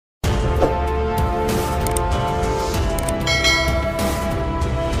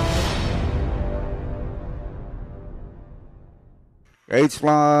H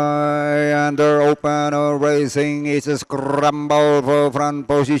fly under open or racing. It's a scramble for front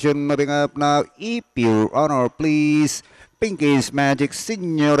position. Moving up now. If your honor, please. Pinkish Magic,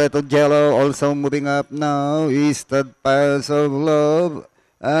 Signoretto Jello also moving up now. Is the Pass of Love.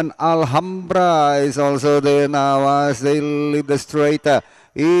 And Alhambra is also there now as they leave the straight.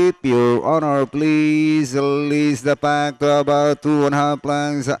 If your honor, please release the pack to about 2.5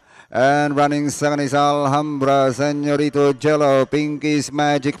 lengths. And running second is Alhambra, Senorito Jello, Pinkish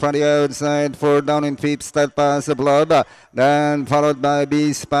Magic from the outside, 4 down in fifth, Start Pass of Blood. Then followed by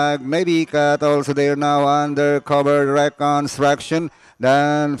Beastpack, Maybe Cat also there now, Undercover Reconstruction.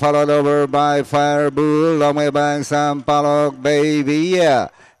 Then followed over by Fire Bull, long way back, Sam Palok, Baby, yeah.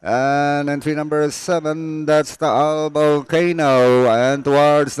 And entry number 7, that's the Al Volcano. And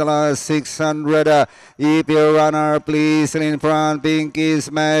towards the last 600, if your runner, please, in front, Pinkish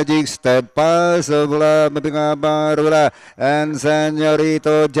Magic, Steadfast of Love, moving up, and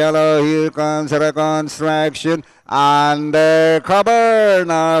Senorito Jello, here comes Reconstruction. Undercover,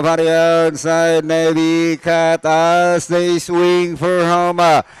 now on the outside, Navy Cat as they swing for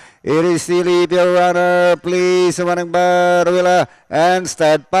home. It is still if your runner, please, running by Willa and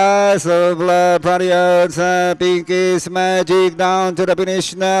Steadfast of Love from the outside, Pinkish Magic down to the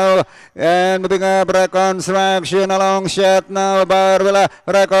finish now, and moving up Reconstruction, a long shot now by Willa,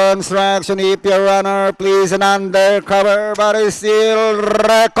 Reconstruction, if your runner, please, and Undercover, but it's still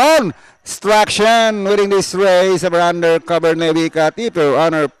Reconstruction winning this race of Undercover, Navy Cat, if your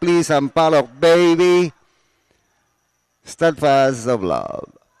honor, please, Ampalok, Baby, Steadfast of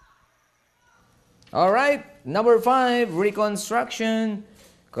Love. All right, number 5, Reconstruction,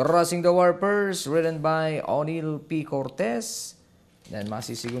 Crossing the Warpers, ridden by O'Neil P. Cortez. Then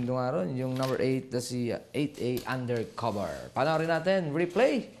masisigundo nga ron, yung number 8, na si 8A Undercover. Panoorin natin,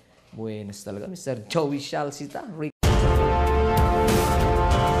 replay. Buenos talaga, Mr. Joey Shalsita,